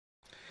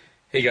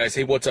Hey guys,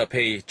 hey, what's up?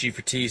 Hey,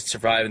 G4T,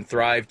 Survive and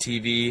Thrive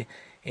TV,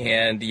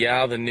 and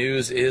yeah, the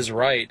news is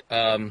right.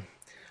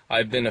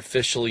 I've been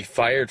officially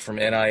fired from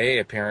NIA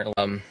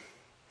apparently,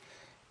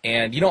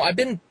 and you know, I've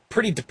been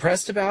pretty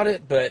depressed about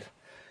it, but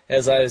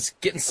as I was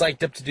getting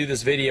psyched up to do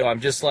this video,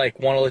 I'm just like,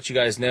 want to let you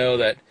guys know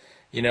that,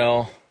 you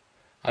know,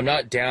 I'm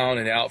not down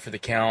and out for the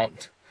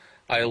count.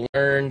 I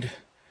learned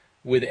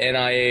with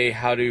NIA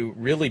how to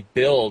really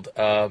build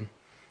a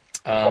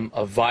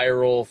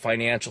viral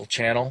financial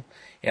channel.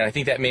 And I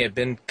think that may have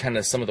been kind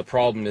of some of the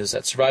problem is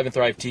that Survive and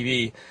Thrive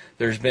TV,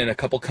 there's been a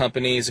couple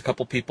companies, a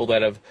couple people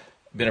that have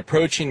been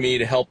approaching me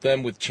to help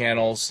them with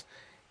channels.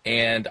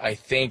 And I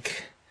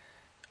think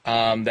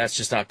that's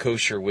just not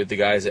kosher with the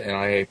guys at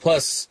NIA.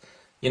 Plus,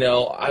 you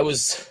know,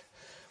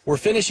 we're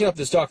finishing up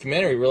this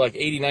documentary. We're like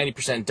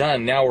 80–90%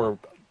 done. Now we're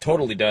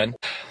totally done.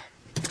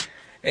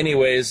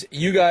 Anyways,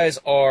 you guys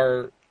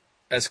are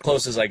as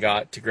close as I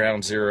got to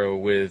ground zero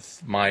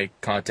with my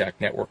contact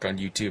network on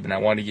YouTube, and I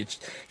want to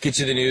get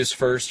you the news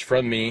first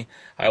from me.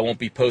 I won't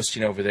be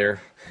posting over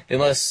there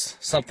unless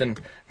something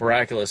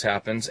miraculous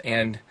happens.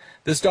 And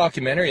this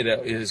documentary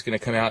that is going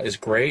to come out is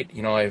great.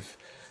 You know, I've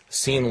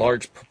seen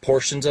large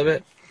proportions of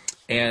it,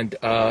 and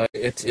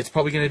it's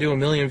probably going to do 1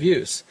 million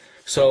views.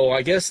 So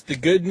I guess the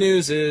good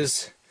news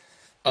is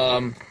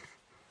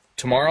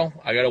tomorrow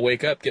I got to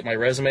wake up, get my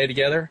resume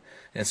together,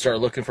 and start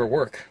looking for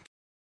work.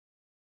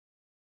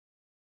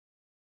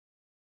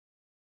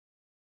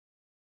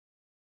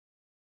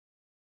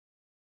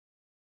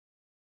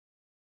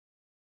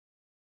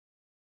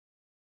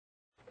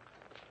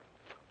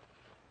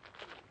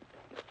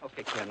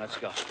 Okay, Ken, let's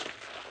go.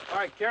 All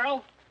right,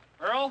 Carol,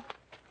 Earl.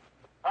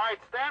 All right,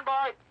 stand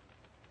by.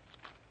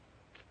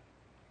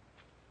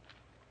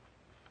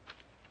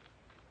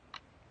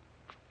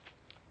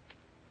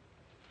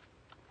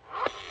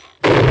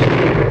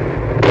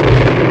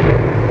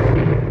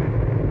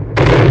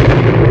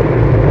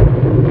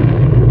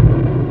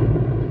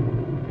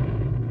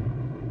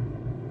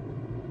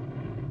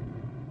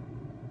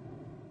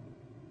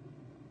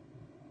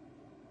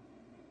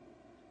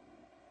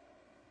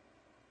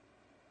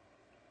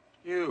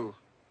 You.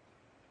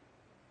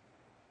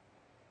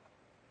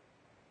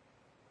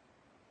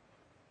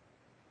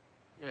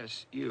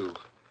 Yes, you.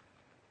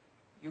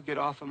 You get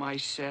off of my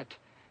set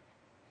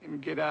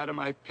and get out of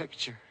my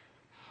picture.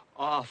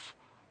 Off.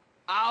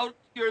 Out.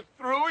 You're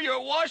through. You're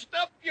washed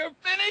up. You're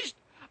finished.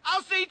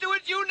 I'll see to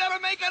it you never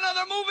make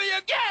another movie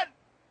again.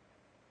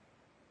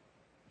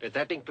 Does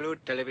that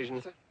include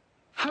television, sir?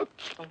 I'll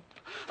kill him.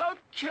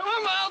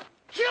 I'll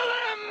kill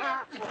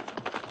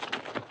him.